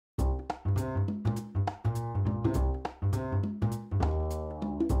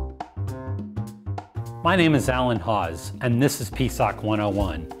My name is Alan Hawse, and this is PSoC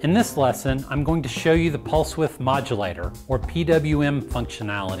 101. In this lesson, I'm going to show you the pulse width modulator, or PWM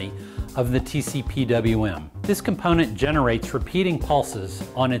functionality of the TCPWM. This component generates repeating pulses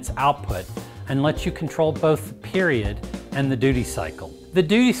on its output and lets you control both the period and the duty cycle. The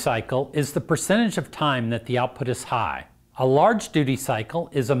duty cycle is the percentage of time that the output is high. A large duty cycle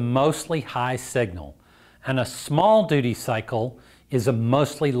is a mostly high signal, and a small duty cycle is a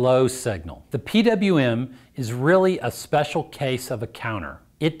mostly low signal. The PWM is really a special case of a counter.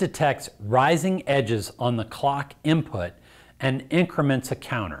 It detects rising edges on the clock input and increments a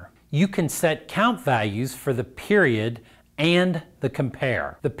counter. You can set count values for the period and the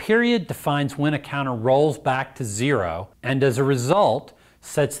compare. The period defines when a counter rolls back to 0 and as a result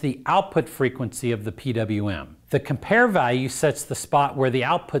sets the output frequency of the PWM. The compare value sets the spot where the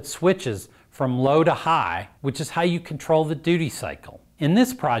output switches from low to high, which is how you control the duty cycle. In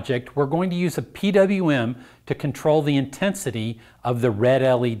this project, we're going to use a PWM to control the intensity of the red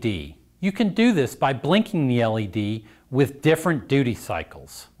LED. You can do this by blinking the LED with different duty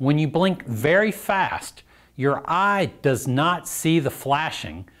cycles. When you blink very fast, your eye does not see the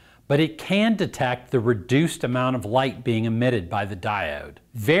flashing, but it can detect the reduced amount of light being emitted by the diode.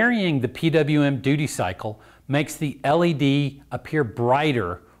 Varying the PWM duty cycle makes the LED appear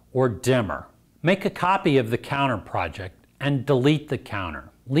brighter or dimmer. Make a copy of the counter project and delete the counter.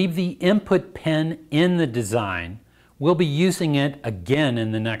 Leave the input pin in the design. We'll be using it again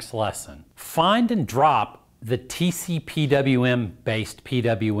in the next lesson. Find and drop the TCPWM based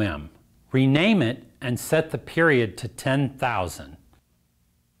PWM. Rename it and set the period to 10,000.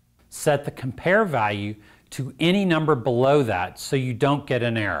 Set the compare value to any number below that so you don't get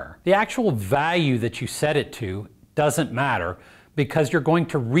an error. The actual value that you set it to doesn't matter because you're going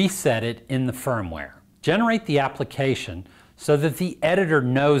to reset it in the firmware. Generate the application so that the editor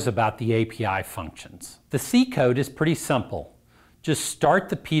knows about the API functions. The C code is pretty simple. Just start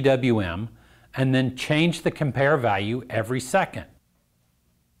the PWM and then change the compare value every second.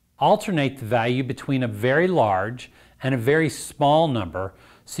 Alternate the value between a very large and a very small number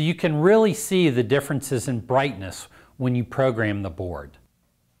so you can really see the differences in brightness when you program the board.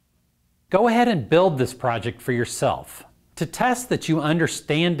 Go ahead and build this project for yourself. To test that you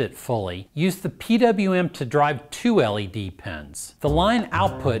understand it fully, use the PWM to drive 2 LED pins. The line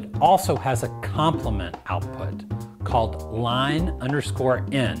output also has a complement output called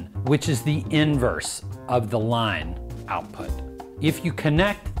line_in, which is the inverse of the line output. If you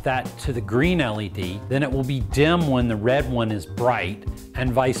connect that to the green LED, then it will be dim when the red one is bright,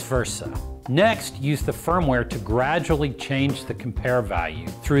 and vice versa. Next, use the firmware to gradually change the compare value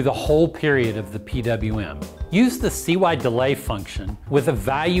through the whole period of the PWM. Use the CyDelay function with a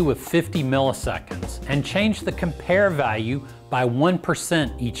value of 50 milliseconds and change the compare value by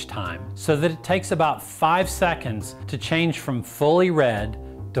 1% each time so that it takes about 5 seconds to change from fully red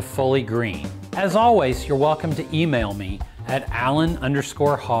to fully green. As always, you're welcome to email me at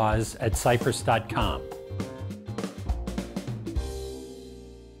alan_hawse@cypress.com.